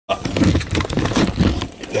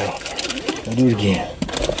Get that off there. I'll do it again.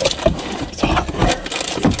 It's hot.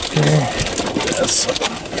 Okay. Yes.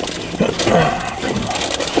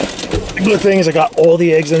 The good thing is I got all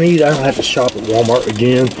the eggs I need. I don't have to shop at Walmart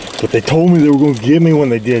again. But they told me they were going to give me when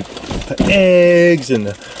they did the eggs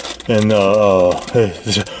and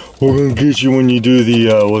we're going to get you when you do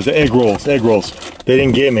the egg rolls. Egg rolls. They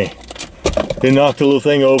didn't get me. They knocked the little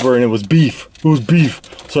thing over and it was beef. It was beef.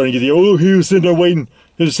 So I didn't get the, oh, he was sitting there waiting.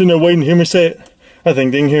 He was sitting there waiting to hear me say it. I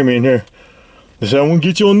think they didn't hear me in here. They said, I'm going to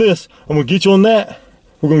get you on this. I'm going to get you on that.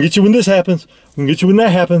 We're going to get you when this happens. We're going to get you when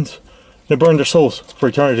that happens. They burned their souls for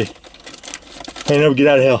eternity. They never get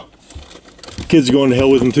out of hell. Kids are going to hell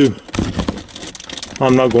with them too.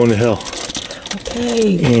 I'm not going to hell.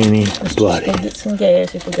 Okay. Anybody. Let's just go get some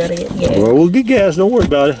gas if we gotta get gas. Well, we'll get gas. Don't worry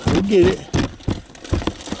about it. We'll get it.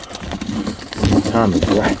 Time is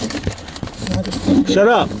right. Shut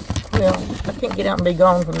up. Well, I can't get out and be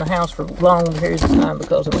gone from the house for long periods of time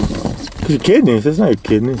because of it. Because your kidneys. That's not your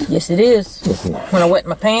kidneys. Yes, it is. Yes, no. When I wet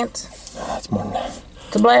my pants. No, that's more than that.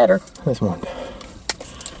 It's a bladder. That's more than that.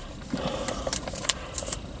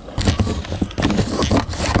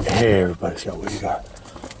 Hey, everybody's got what you got.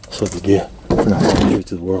 That's what they get for not telling the truth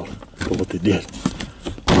to the world, but what they did.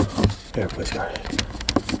 Everybody's got it.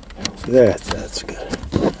 That's good.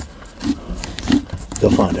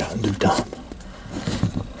 They'll find out in due time.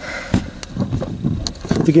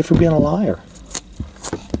 That's what they get for being a liar.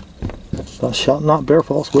 Thou shalt not bear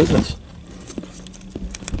false witness.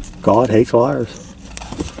 God hates liars.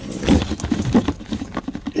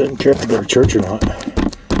 He doesn't care if they go to church or not.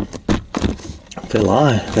 If they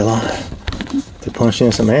lie, they lie. They punish an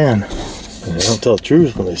innocent man. And they don't tell the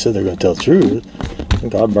truth when they said they're going to tell the truth.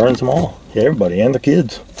 And God burns them all. Yeah, everybody and their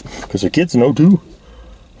kids. Because their kids know too.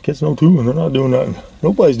 Kids know too, and they're not doing nothing.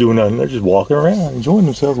 Nobody's doing nothing. They're just walking around, enjoying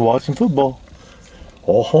themselves, watching football.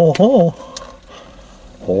 Oh, ho, ho.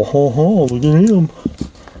 Oh, ho, ho. Look at him.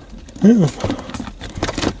 Yeah.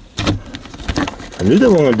 I knew they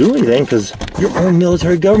weren't going to do anything because your own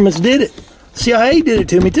military governments did it. CIA did it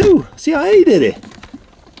to me too. CIA did it.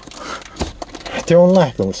 Right there on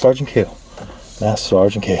Lackland with Sergeant Cale. Master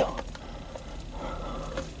Sergeant Cale.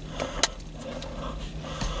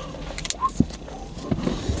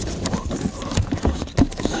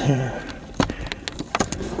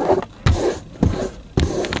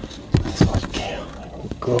 Sergeant Cale.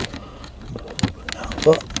 Go.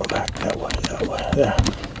 Back that way. There.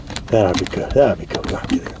 That'll be good. That'll be good. We'll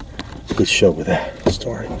get a good show with that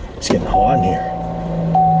story. It's getting hot in here.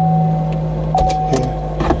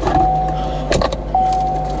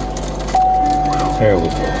 There we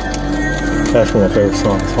go. That's one of my favorite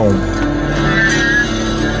songs, Home.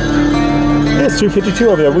 Yeah, it's 252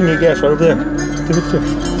 over there. We can get gas right over there. 252.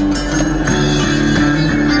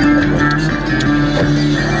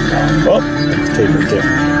 Oh, take it there.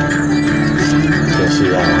 Can't see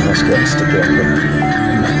that one. Let's go and stick it up there.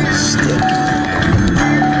 Stick.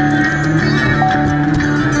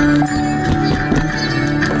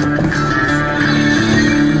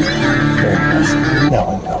 Now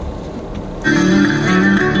we go.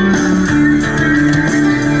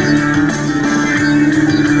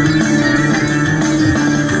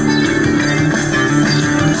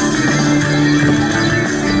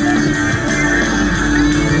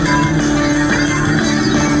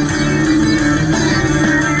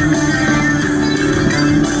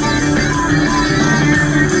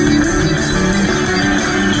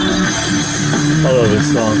 I love this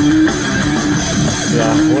song.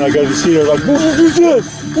 Yeah, when I got to see it, I was like, what is this?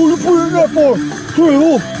 What are you putting that for? Turn it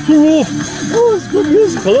off, turn it off. Oh, it's good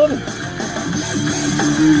music, I love it.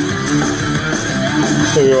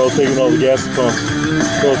 So you're all taking all the gas pumps.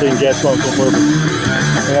 You're all taking gas pumps on purpose.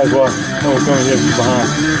 And that's why no one's coming here from behind.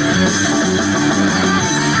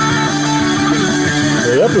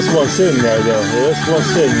 Yeah, that's just one sitting there, though. Yeah, that's one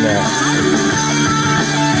sitting there.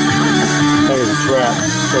 That was a trap.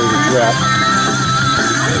 That was a trap.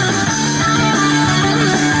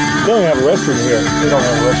 They don't have a restroom here. They don't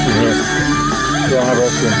have a restroom here. They don't have a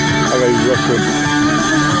restroom. I gotta use the restroom.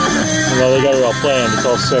 You know, they got it all planned. It's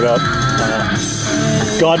all set up.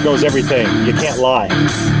 God knows everything. You can't lie.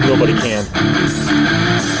 Nobody can.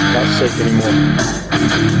 Not safe anymore.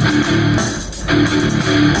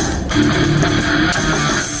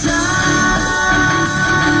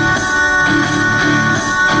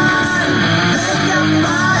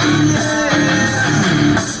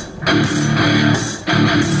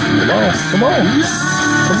 Come on,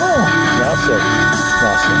 come on. Not safe.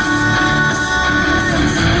 Not safe.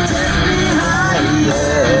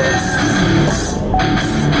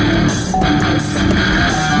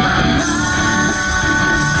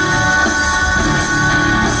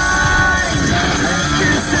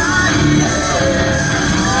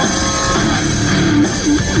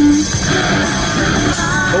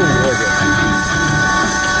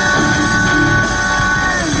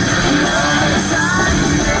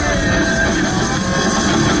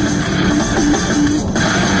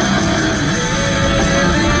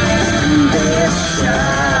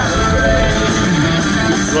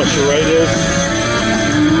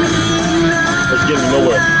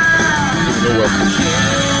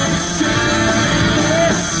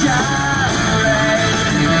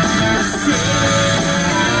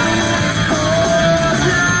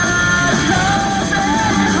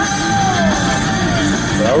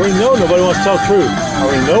 must tell truth. I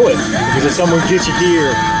already know it. Because if someone gets you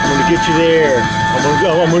here, I'm gonna get you there. I'm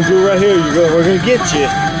gonna do it right here. We're gonna get you.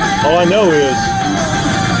 All I know is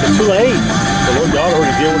it's too late. The Lord God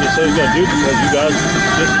already did what He said He's gonna do because you guys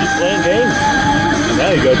just keep playing games. And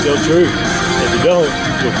now you gotta tell the truth. If you don't,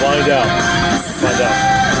 you'll find out. Find out.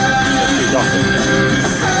 That's your doctor.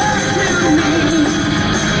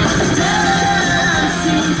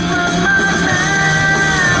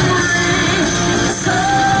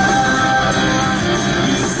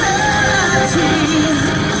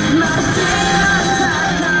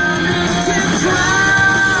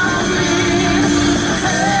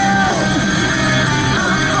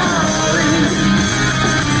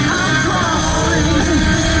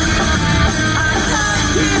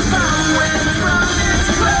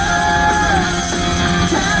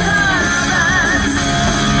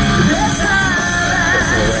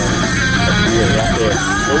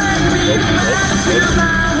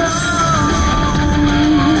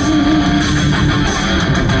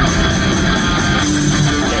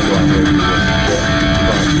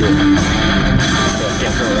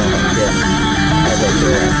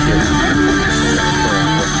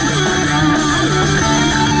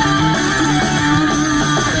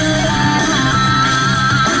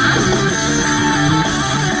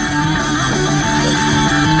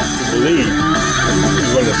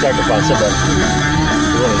 Sacrifice somebody.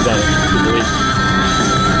 You want to done it. You believe?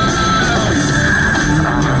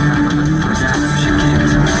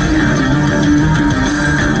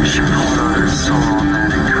 She poured out her soul on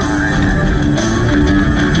that and cried.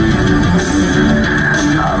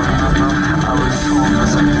 I remember I was told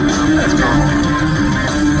as I picked up that phone,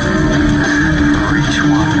 for each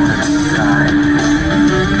one that died.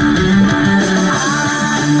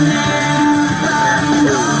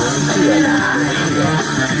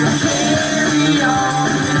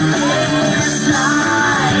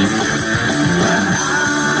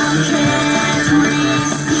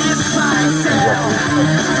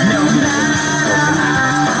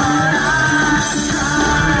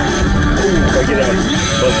 Get out.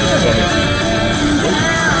 Bus is coming.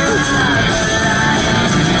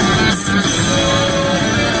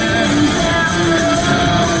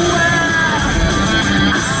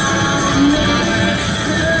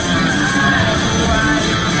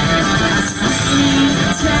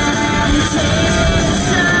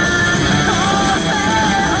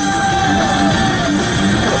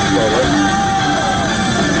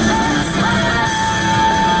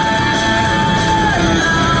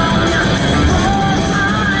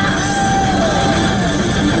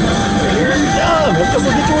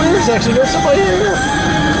 Actually, there's somebody here.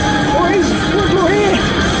 Crazy.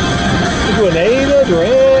 Durant,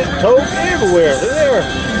 Durant, Coke, everywhere. They're there.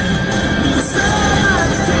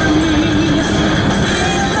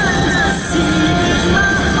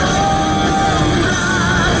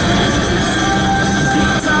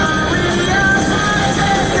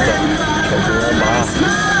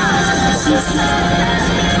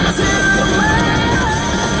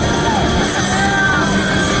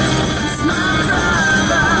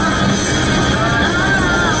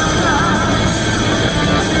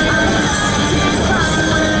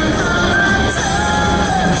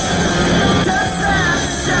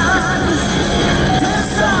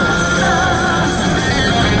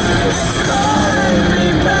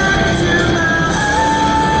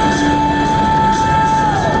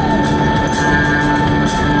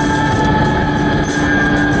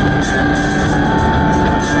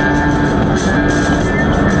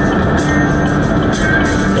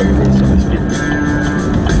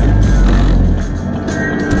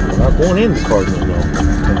 Going in the Cardinal though.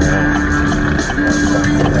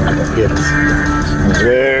 Get us.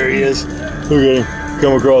 There he is. Look at him.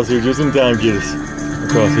 Come across here just in time, get us.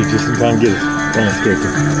 Across here just in time, get us.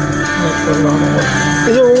 Landscaping.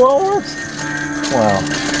 Is it Walmart? Wow.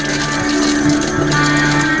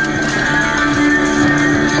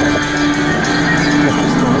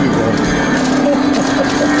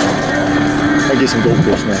 I get some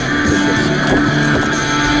goldfish now.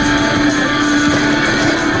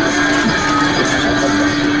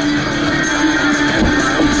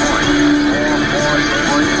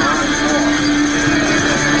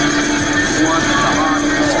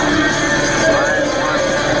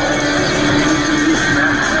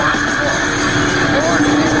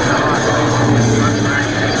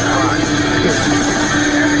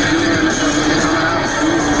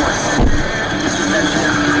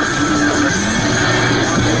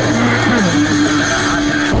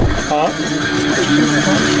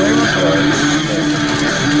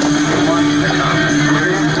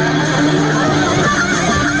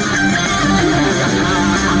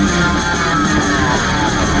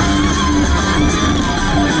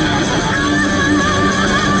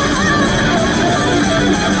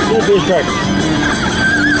 fish crackers.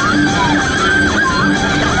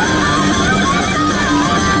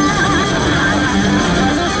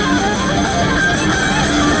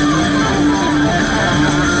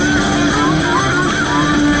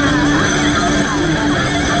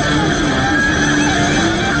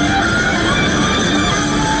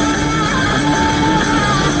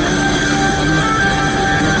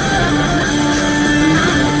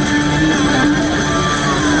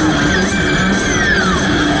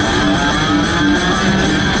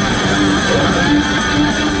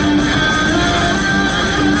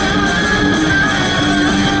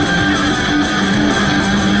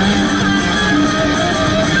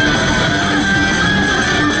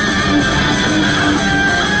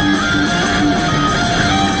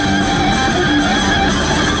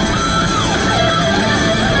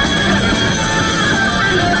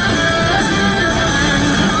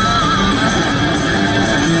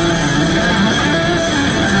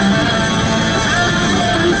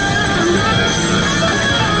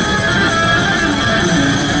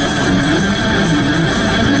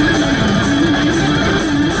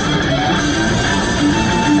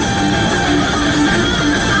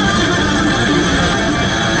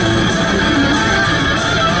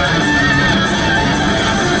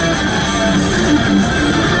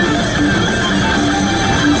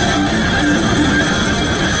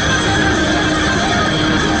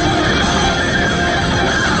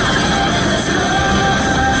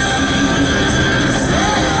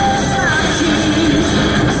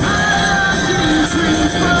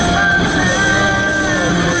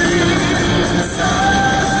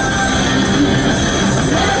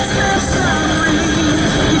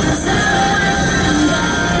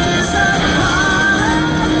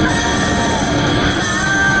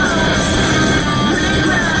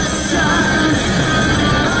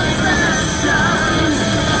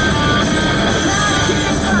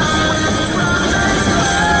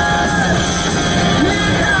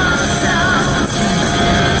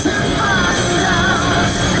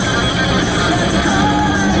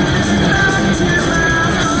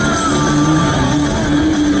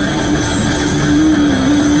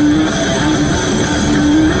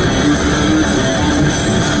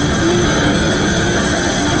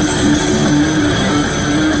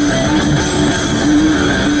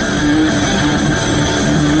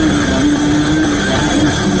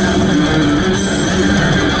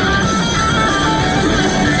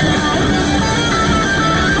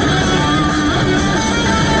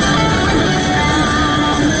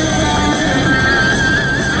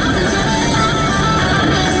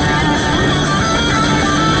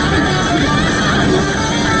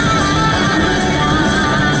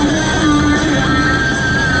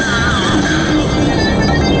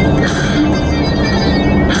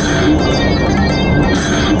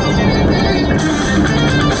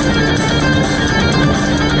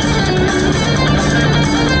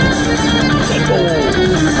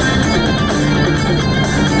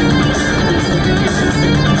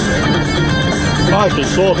 I actually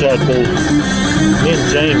saw tadpoles. Me and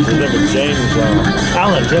James, his name was James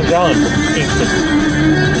Allen from Kingston.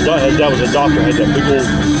 His dad was a doctor, had that big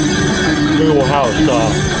old house. It was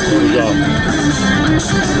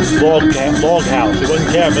a log house. It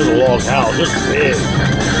wasn't cabin, it was a log house. It was big.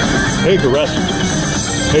 He could wrestle.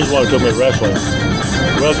 He just wanted to come in wrestling.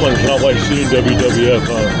 Wrestling cannot wait to see WWF.